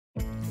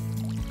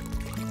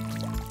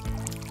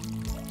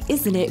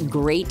Isn't it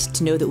great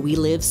to know that we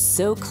live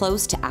so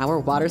close to our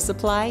water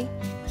supply?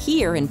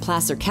 Here in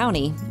Placer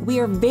County, we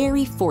are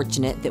very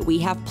fortunate that we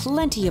have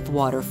plenty of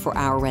water for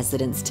our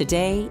residents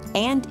today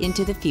and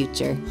into the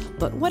future.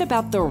 But what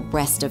about the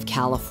rest of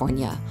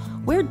California?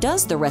 Where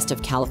does the rest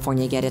of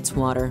California get its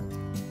water?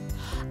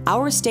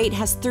 Our state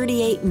has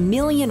 38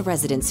 million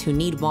residents who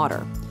need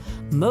water.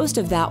 Most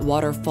of that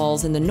water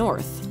falls in the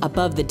north,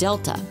 above the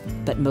Delta,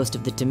 but most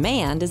of the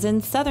demand is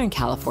in Southern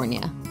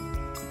California.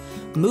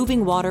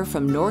 Moving water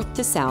from north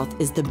to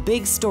south is the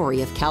big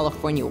story of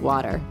California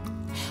water.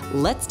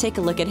 Let's take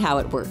a look at how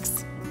it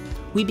works.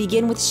 We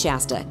begin with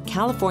Shasta,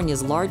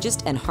 California's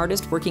largest and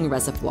hardest working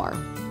reservoir.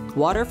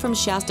 Water from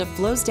Shasta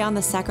flows down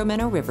the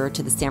Sacramento River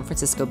to the San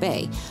Francisco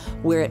Bay,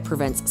 where it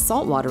prevents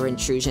saltwater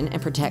intrusion and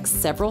protects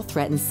several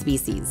threatened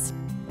species.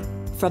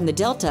 From the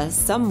Delta,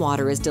 some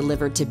water is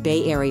delivered to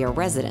Bay Area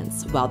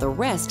residents, while the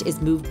rest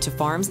is moved to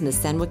farms in the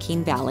San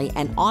Joaquin Valley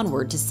and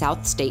onward to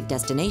South State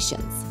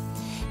destinations.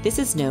 This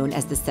is known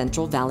as the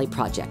Central Valley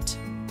Project.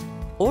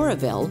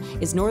 Oroville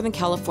is Northern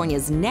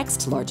California's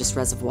next largest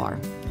reservoir.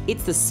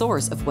 It's the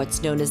source of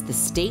what's known as the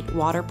State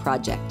Water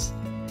Project.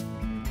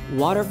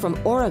 Water from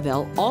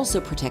Oroville also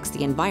protects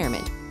the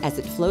environment as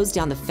it flows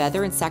down the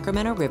Feather and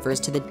Sacramento rivers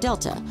to the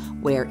Delta,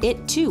 where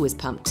it too is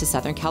pumped to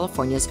Southern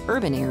California's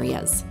urban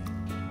areas.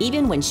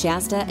 Even when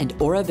Shasta and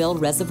Oroville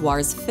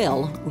reservoirs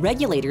fill,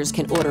 regulators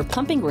can order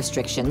pumping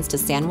restrictions to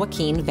San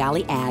Joaquin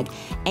Valley Ag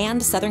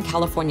and Southern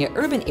California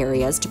urban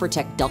areas to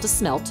protect Delta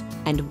smelt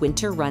and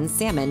winter-run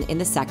salmon in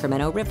the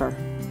Sacramento River.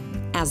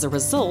 As a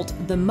result,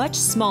 the much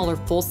smaller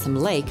Folsom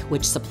Lake,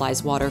 which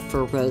supplies water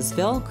for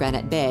Roseville,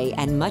 Granite Bay,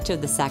 and much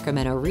of the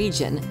Sacramento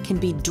region, can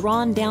be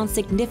drawn down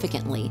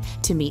significantly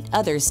to meet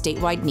other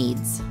statewide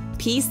needs.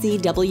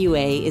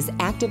 PCWA is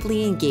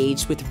actively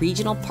engaged with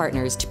regional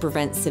partners to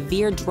prevent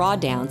severe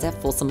drawdowns at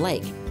Folsom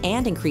Lake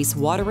and increase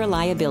water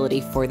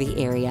reliability for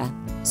the area.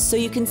 So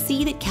you can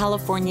see that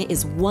California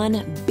is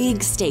one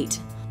big state,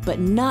 but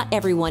not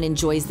everyone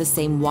enjoys the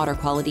same water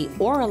quality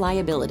or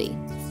reliability.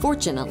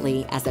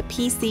 Fortunately, as a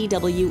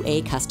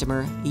PCWA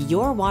customer,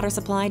 your water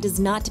supply does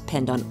not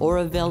depend on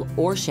Oroville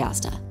or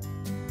Shasta.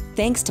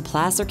 Thanks to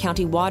Placer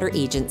County Water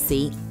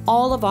Agency,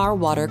 all of our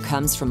water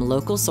comes from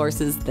local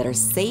sources that are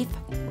safe,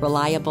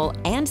 reliable,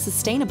 and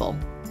sustainable.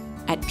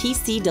 At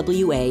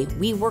PCWA,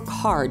 we work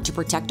hard to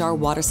protect our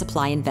water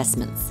supply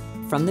investments.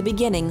 From the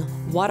beginning,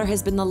 water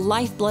has been the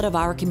lifeblood of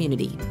our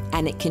community,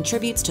 and it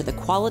contributes to the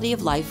quality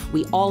of life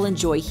we all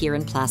enjoy here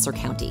in Placer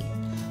County.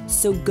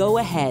 So go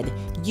ahead,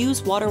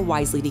 use water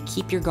wisely to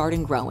keep your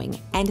garden growing,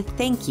 and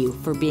thank you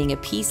for being a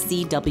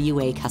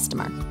PCWA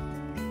customer.